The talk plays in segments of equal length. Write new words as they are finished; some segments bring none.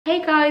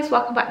Hey guys,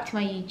 welcome back to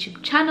my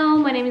YouTube channel.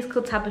 My name is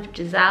Tabitha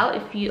Giselle.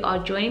 If you are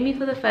joining me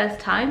for the first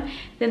time,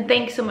 then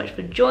thank you so much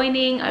for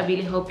joining. I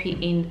really hope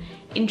you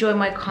enjoy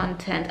my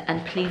content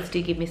and please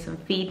do give me some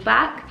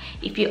feedback.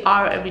 If you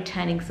are a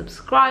returning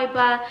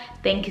subscriber,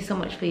 thank you so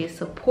much for your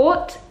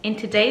support. In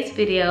today's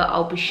video,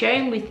 I'll be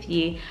sharing with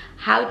you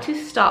how to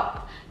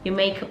stop your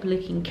makeup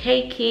looking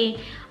cakey.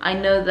 I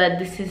know that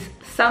this is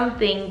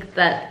something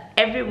that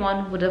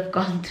everyone would have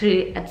gone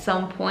through at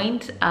some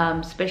point,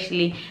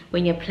 especially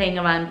when you're playing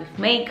around with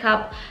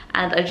makeup,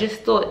 and I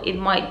just thought it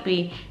might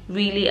be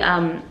really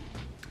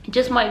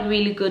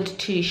really good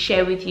to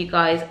share with you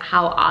guys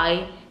how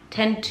I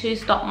tend to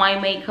stop my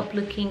makeup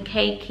looking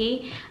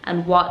cakey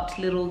and what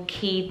little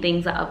key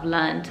things that I've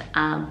learned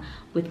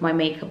with my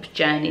makeup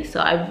journey. So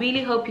I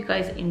really hope you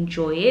guys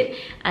enjoy it,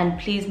 and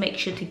please make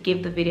sure to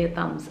give the video a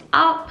thumbs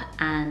up,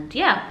 and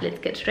yeah, let's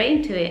get straight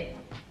into it.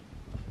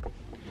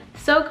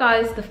 So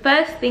guys, the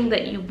first thing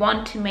that you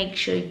want to make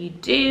sure you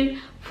do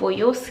for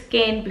your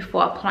skin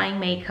before applying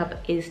makeup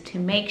is to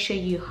make sure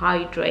you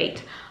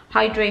hydrate.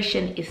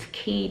 Hydration is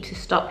key to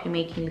stop your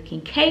makeup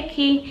looking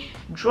cakey,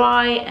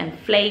 dry and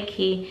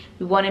flaky.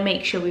 We want to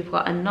make sure we've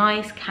got a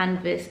nice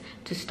canvas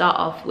to start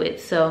off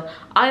with. So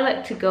I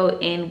like to go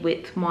in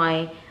with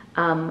my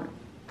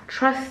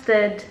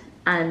trusted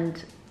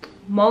and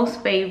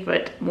most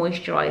favorite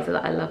moisturizer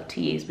that I love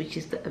to use, which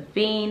is the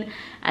Avene,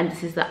 and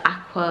this is the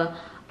Aqua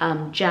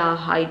Gel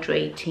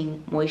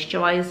Hydrating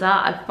Moisturizer.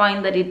 I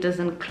find that it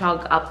doesn't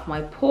clog up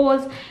my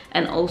pores,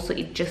 and also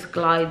it just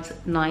glides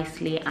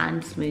nicely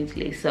and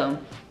smoothly. So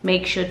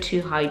make sure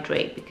to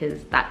hydrate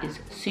because that is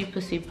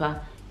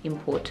super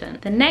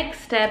important. The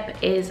next step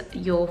is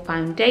your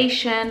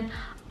foundation.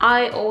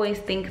 I always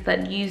think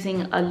that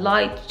using a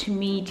light to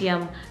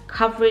medium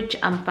coverage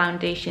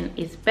foundation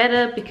is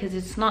better because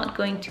it's not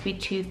going to be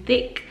too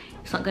thick,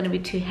 it's not going to be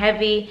too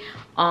heavy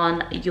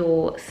on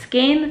your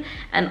skin.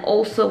 And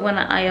also when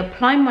I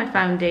apply my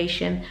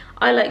foundation,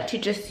 I like to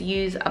just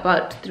use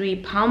about 3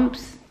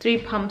 pumps. 3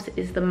 pumps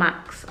is the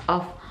max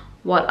of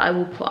what I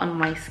will put on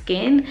my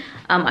skin.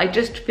 I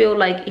just feel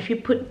like if you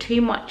put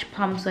too much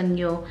pumps on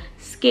your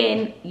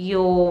skin,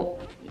 your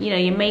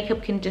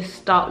makeup can just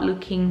start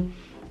looking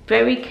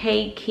very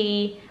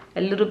cakey,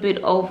 a little bit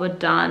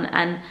overdone,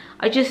 and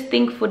I just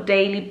think for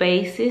daily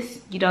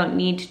basis you don't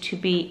need to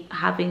be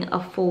having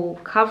a full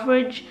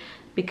coverage,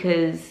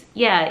 because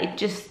yeah, it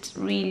just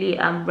really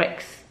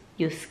wrecks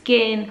your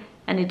skin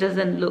and it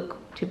doesn't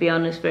look, to be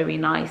honest, very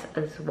nice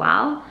as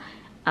well.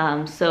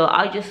 So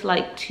I just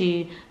like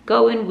to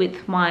go in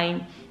with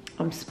my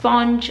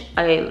sponge.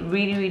 I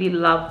really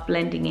love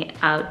blending it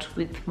out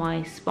with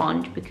my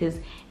sponge because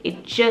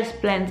it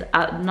just blends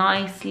out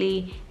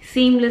nicely,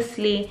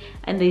 seamlessly,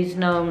 and there's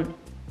no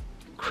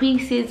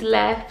creases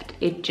left.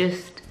 It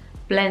just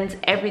blends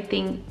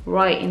everything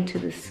right into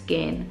the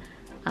skin.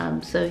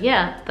 So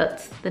yeah,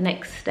 that's the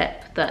next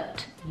step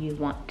that you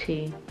want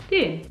to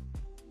do.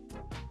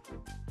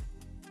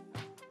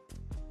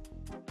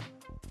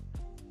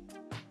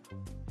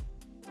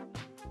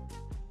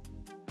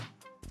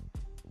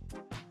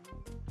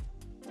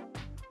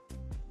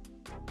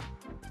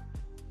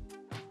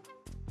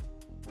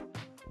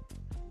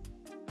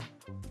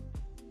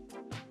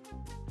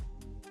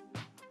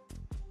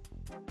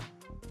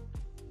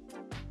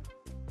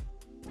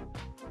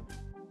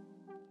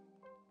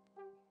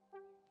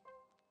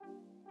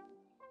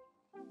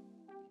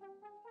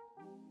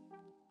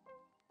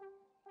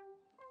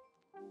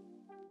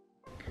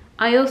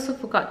 I also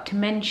forgot to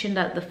mention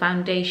that the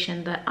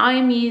foundation that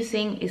I'm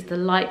using is the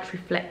Light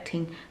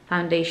Reflecting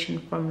Foundation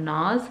from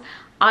NARS.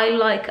 I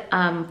like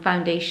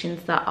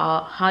foundations that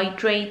are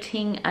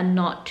hydrating and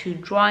not too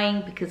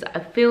drying, because I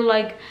feel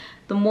like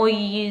the more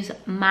you use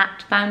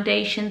matte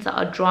foundations that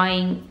are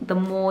drying, the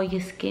more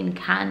your skin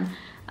can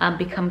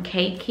become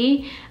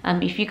cakey.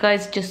 If you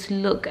guys just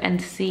look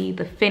and see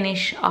the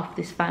finish of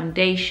this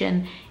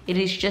foundation, it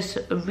is just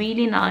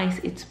really nice.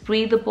 It's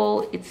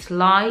breathable, it's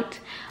light,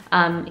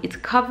 it's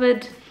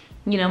covered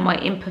my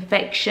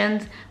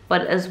imperfections,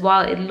 but as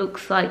well it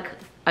looks like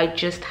I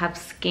just have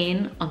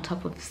skin on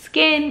top of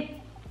skin,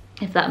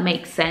 if that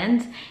makes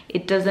sense.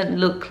 It doesn't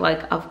look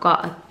like I've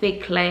got a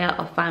thick layer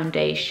of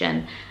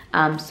foundation.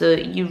 So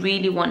you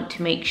really want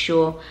to make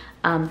sure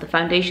the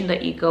foundation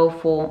that you go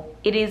for,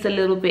 it is a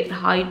little bit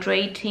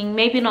hydrating,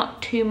 maybe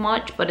not too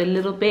much, but a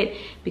little bit,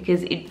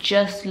 because it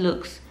just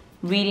looks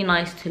really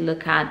nice to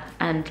look at,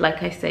 and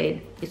like I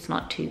said, it's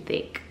not too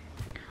thick.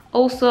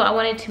 Also, I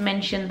wanted to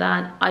mention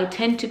that I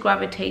tend to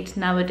gravitate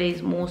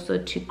nowadays more so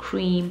to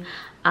cream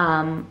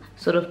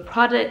sort of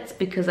products,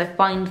 because I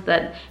find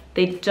that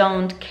they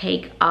don't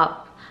cake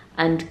up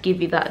and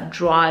give you that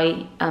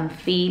dry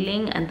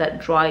feeling and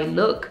that dry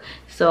look.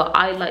 So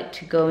I like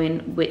to go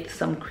in with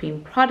some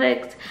cream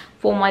products.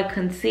 For my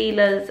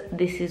concealers,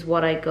 this is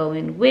what I go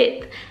in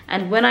with.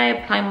 And when I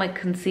apply my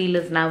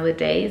concealers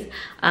nowadays,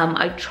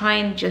 I try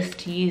and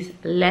just use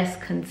less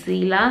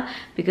concealer,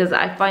 because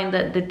I find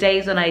that the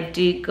days when I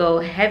do go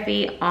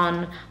heavy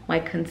on my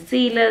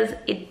concealers,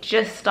 it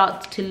just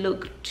starts to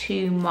look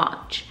too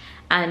much.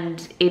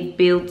 and it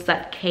builds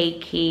that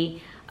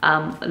cakey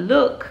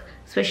look,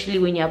 especially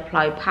when you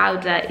apply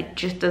powder. It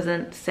just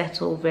doesn't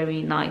settle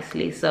very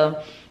nicely.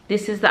 So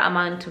this is the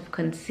amount of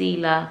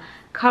concealer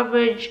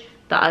coverage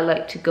that I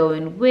like to go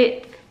in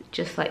with,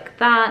 just like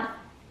that,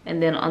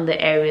 and then on the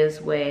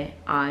areas where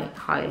I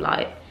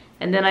highlight.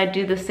 And then I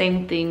do the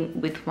same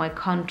thing with my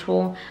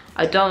contour.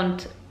 I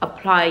don't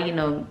apply, you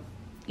know,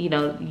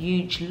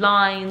 huge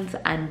lines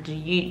and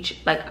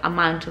huge like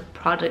amount of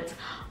products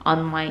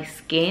on my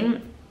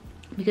skin,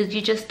 because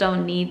you just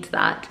don't need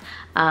that.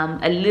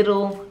 A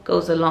little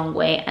goes a long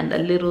way, and a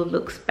little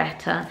looks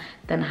better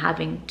than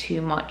having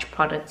too much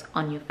products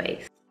on your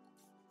face.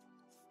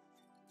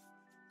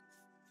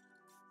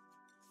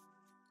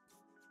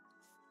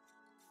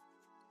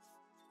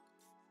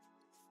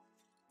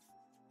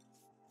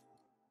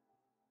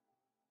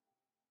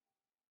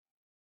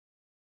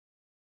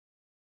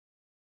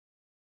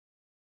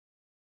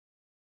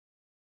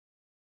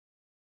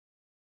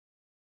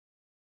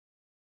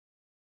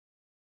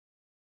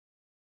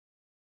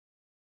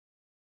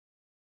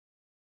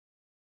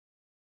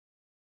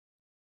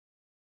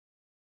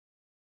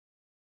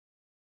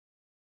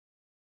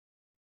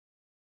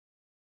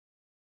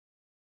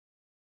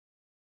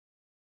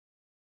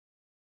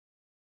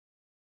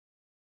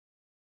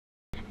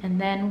 And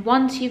then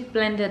once you've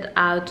blended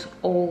out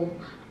all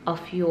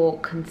of your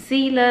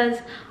concealers,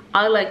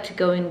 I like to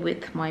go in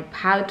with my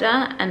powder.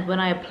 And when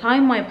I apply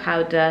my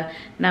powder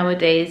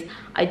nowadays,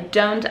 I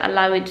don't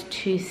allow it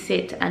to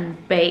sit and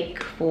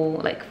bake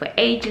for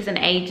ages and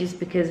ages,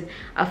 because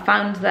I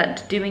found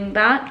that doing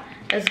that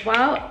as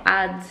well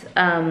adds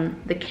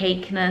the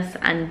cakiness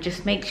and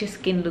just makes your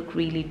skin look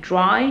really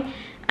dry,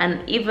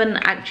 and even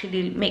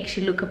actually makes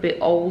you look a bit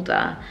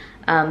older.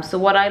 So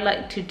what I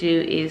like to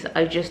do is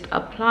I just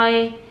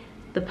apply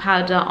the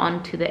powder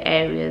onto the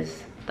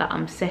areas that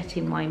I'm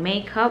setting my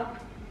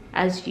makeup,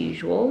 as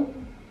usual,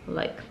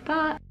 like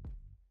that.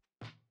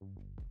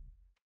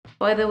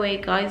 By the way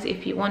guys,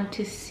 if you want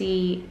to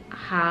see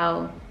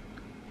how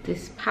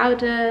this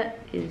powder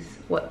is,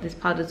 what this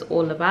powder is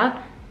all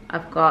about,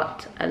 I've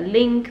got a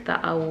link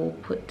that I will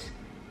put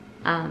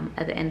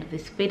at the end of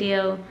this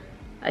video.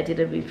 I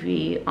did a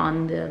review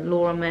on the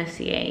Laura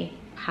Mercier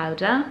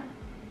powder,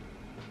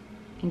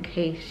 in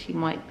case you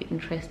might be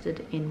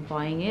interested in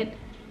buying it.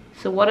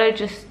 So what I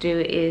just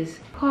do is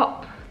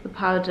pop the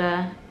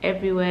powder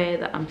everywhere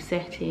that I'm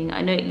setting.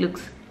 I know it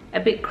looks a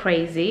bit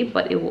crazy,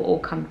 but it will all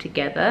come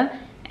together.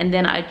 And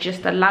then I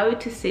just allow it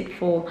to sit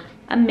for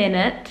a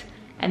minute,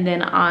 and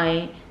then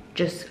I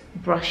just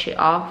brush it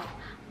off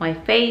my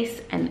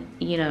face. And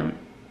you know,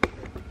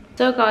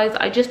 so guys,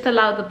 I just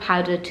allow the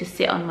powder to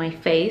sit on my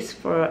face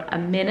for a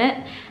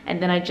minute,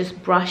 and then I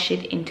just brush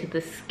it into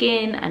the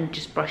skin and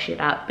just brush it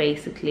out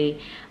basically.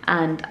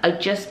 And I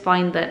just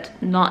find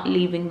that not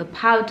leaving the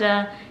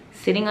powder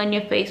sitting on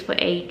your face for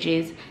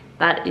ages,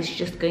 that is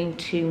just going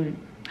to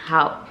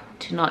help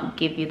to not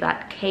give you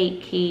that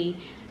cakey,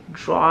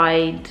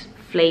 dried,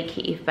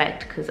 flaky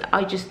effect, because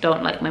I just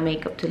don't like my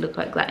makeup to look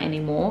like that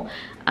anymore.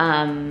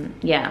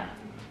 Yeah,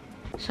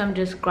 so I'm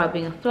just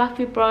grabbing a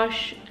fluffy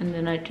brush, and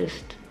then I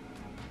just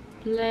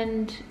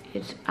blend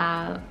it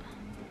out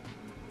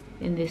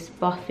in this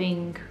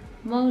buffing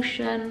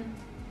motion.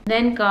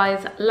 Then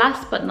guys,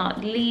 last but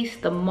not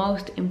least, the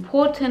most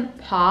important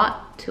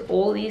part to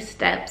all these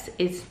steps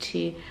is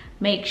to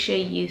make sure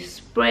you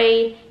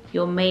spray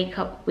your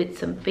makeup with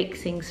some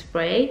fixing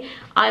spray.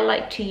 I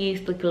like to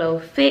use the Glow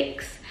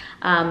Fix,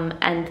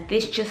 and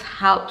this just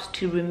helps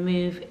to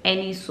remove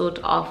any sort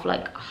of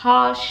like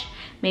harsh,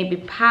 maybe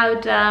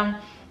powder,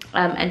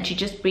 and to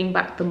just bring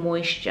back the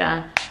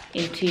moisture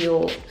into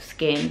your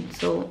skin.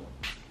 So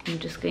I'm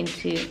just going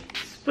to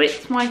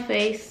spritz my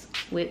face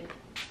with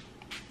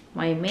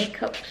my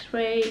makeup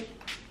spray,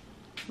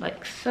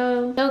 like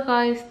so. So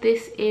guys,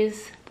 this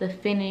is the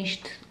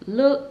finished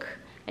look.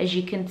 As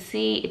you can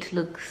see, it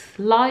looks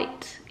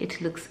light,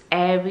 it looks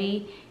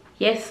airy.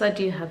 Yes, I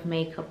do have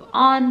makeup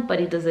on,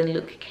 but it doesn't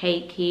look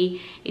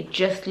cakey. It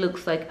just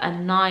looks like a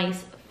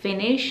nice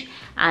finish.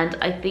 And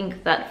I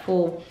think that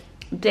for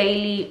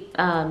daily,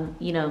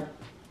 you know,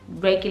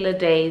 regular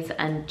days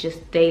and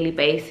just daily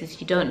basis,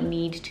 you don't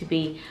need to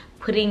be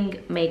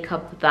putting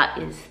makeup that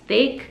is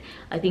thick.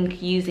 I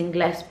think using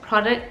less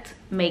product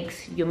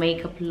makes your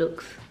makeup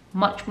look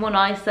much more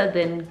nicer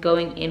than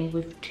going in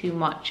with too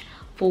much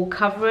full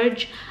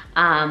coverage.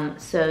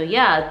 So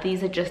yeah,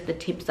 these are just the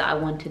tips that I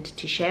wanted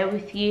to share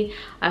with you.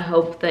 I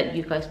hope that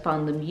you guys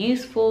found them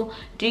useful.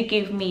 Do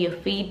give me your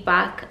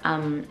feedback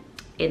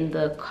in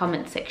the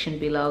comment section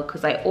below,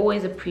 because I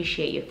always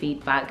appreciate your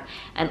feedback.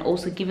 And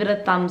also give it a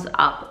thumbs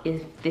up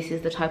if this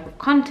is the type of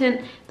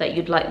content that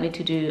you'd like me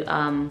to do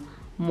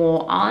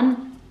more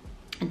on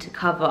and to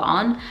cover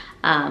on.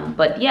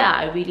 But yeah,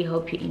 I really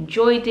hope you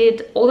enjoyed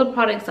it. All the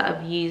products that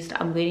I've used,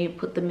 I'm going to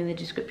put them in the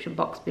description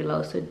box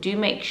below, so do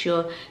make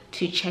sure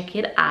to check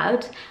it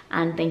out.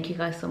 And thank you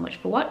guys so much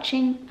for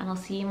watching, and I'll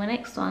see you in my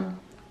next one.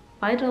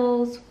 Bye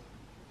dolls.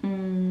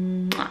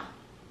 Mwah.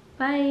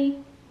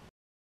 Bye.